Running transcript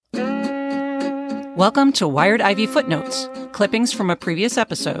Welcome to Wired Ivy Footnotes, clippings from a previous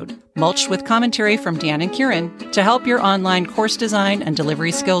episode, mulched with commentary from Deanne and Kieran to help your online course design and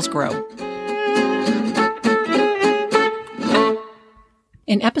delivery skills grow.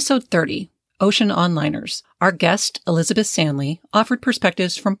 In episode 30, Ocean Onliners, our guest, Elizabeth Sandley, offered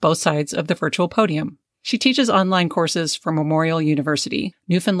perspectives from both sides of the virtual podium. She teaches online courses for Memorial University,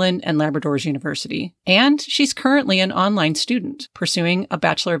 Newfoundland and Labrador's University, and she's currently an online student pursuing a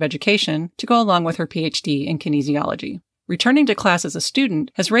Bachelor of Education to go along with her PhD in kinesiology. Returning to class as a student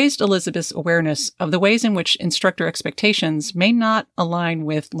has raised Elizabeth's awareness of the ways in which instructor expectations may not align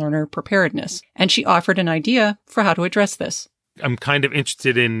with learner preparedness, and she offered an idea for how to address this. I'm kind of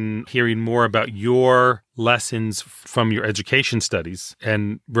interested in hearing more about your lessons from your education studies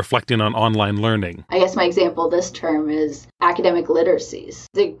and reflecting on online learning. I guess my example this term is academic literacies.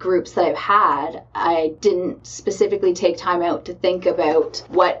 The groups that I've had, I didn't specifically take time out to think about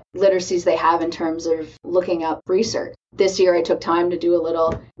what literacies they have in terms of looking up research. This year I took time to do a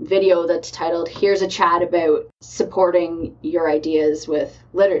little video that's titled, "Here's a Chat About Supporting Your Ideas with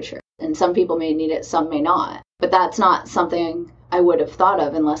Literature." And some people may need it, some may not. But that's not something I would have thought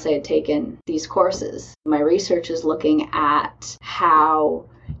of unless I had taken these courses. My research is looking at how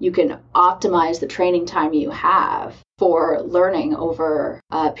you can optimize the training time you have for learning over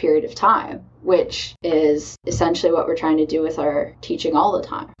a period of time, which is essentially what we're trying to do with our teaching all the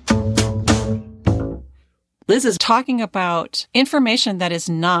time. Liz is talking about information that is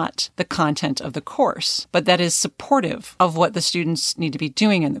not the content of the course, but that is supportive of what the students need to be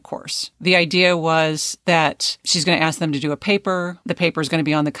doing in the course. The idea was that she's going to ask them to do a paper. The paper is going to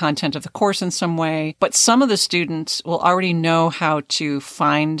be on the content of the course in some way, but some of the students will already know how to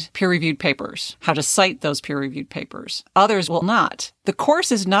find peer-reviewed papers, how to cite those peer-reviewed papers. Others will not. The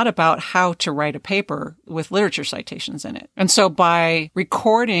course is not about how to write a paper with literature citations in it. And so by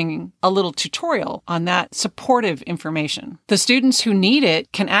recording a little tutorial on that supportive information, the students who need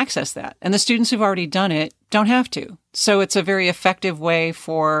it can access that. And the students who've already done it don't have to. So it's a very effective way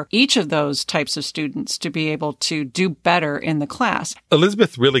for each of those types of students to be able to do better in the class.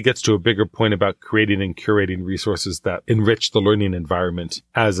 Elizabeth really gets to a bigger point about creating and curating resources that enrich the learning environment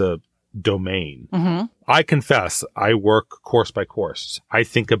as a domain. Mm-hmm. I confess, I work course by course. I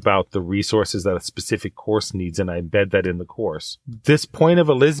think about the resources that a specific course needs and I embed that in the course. This point of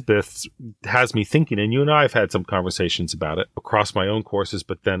Elizabeth's has me thinking, and you and I have had some conversations about it across my own courses,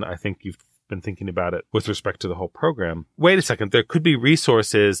 but then I think you've been thinking about it with respect to the whole program. Wait a second, there could be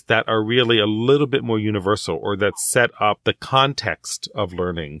resources that are really a little bit more universal or that set up the context of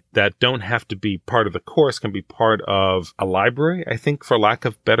learning that don't have to be part of the course, can be part of a library, I think, for lack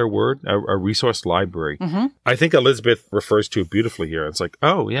of better word, a resource library. Mm-hmm. I think Elizabeth refers to it beautifully here. It's like,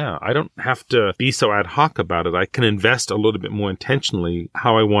 oh yeah, I don't have to be so ad hoc about it. I can invest a little bit more intentionally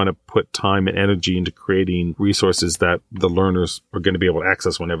how I want to put time and energy into creating resources that the learners are going to be able to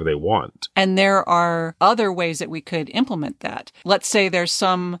access whenever they want. And there are other ways that we could implement that. Let's say there's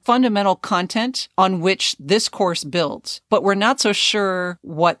some fundamental content on which this course builds, but we're not so sure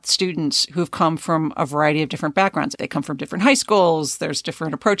what students who've come from a variety of different backgrounds. They come from different high schools. There's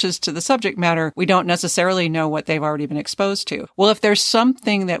different approaches to the subject matter. We don't necessarily know what they've already been exposed to. Well, if there's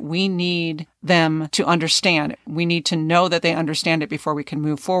something that we need them to understand, we need to know that they understand it before we can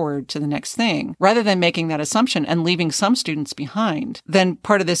move forward to the next thing, rather than making that assumption and leaving some students behind. Then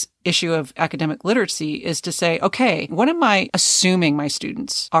part of this issue of academic literacy is to say, okay, what am I assuming my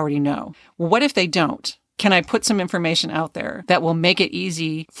students already know? Well, what if they don't? Can I put some information out there that will make it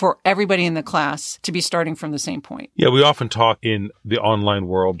easy for everybody in the class to be starting from the same point? Yeah, we often talk in the online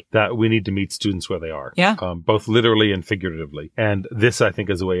world that we need to meet students where they are. Yeah. Both literally and figuratively. And this, I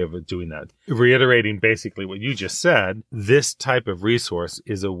think, is a way of doing that. Reiterating basically what you just said, this type of resource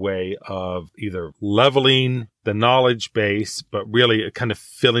is a way of either leveling the knowledge base, but really kind of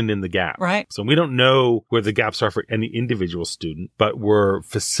filling in the gap. Right. So we don't know where the gaps are for any individual student, but we're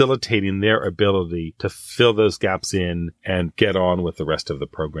facilitating their ability to fill those gaps in and get on with the rest of the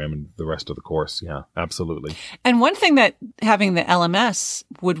program and the rest of the course. Yeah, absolutely. And one thing that having the LMS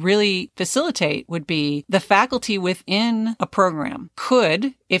would really facilitate would be the faculty within a program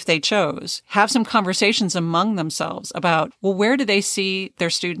could, if they chose, have some conversations among themselves about, well, where do they see their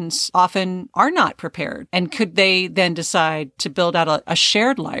students often are not prepared and could could they then decide to build out a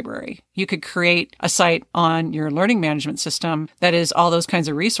shared library? You could create a site on your learning management system that is all those kinds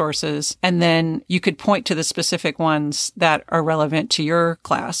of resources, and then you could point to the specific ones that are relevant to your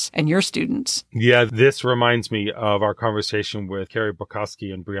class and your students. Yeah, this reminds me of our conversation with Carrie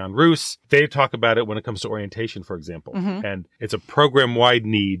Bukowski and Brianne Roos. They talk about it when it comes to orientation, for example. And it's a program-wide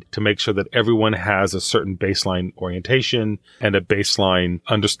need to make sure that everyone has a certain baseline orientation and a baseline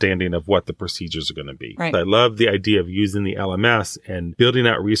understanding of what the procedures are going to be. Right. I love the idea of using the LMS and building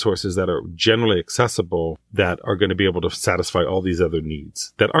out resources that are generally accessible that are going to be able to satisfy all these other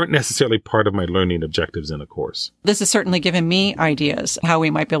needs that aren't necessarily part of my learning objectives in a course. This has certainly given me ideas how we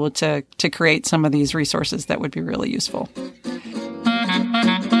might be able to create some of these resources that would be really useful.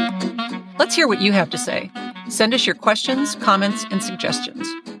 Let's hear what you have to say. Send us your questions, comments, and suggestions.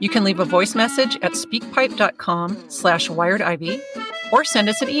 You can leave a voice message at speakpipe.com/wiredIV or send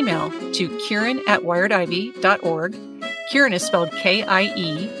us an email to kieran@wiredivy.org. Kieran is spelled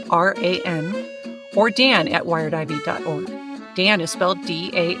Kieran, or Dan@wiredivy.org. Dan is spelled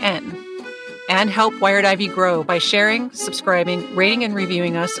DAN. And help Wired Ivy grow by sharing, subscribing, rating, and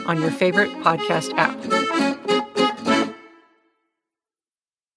reviewing us on your favorite podcast app.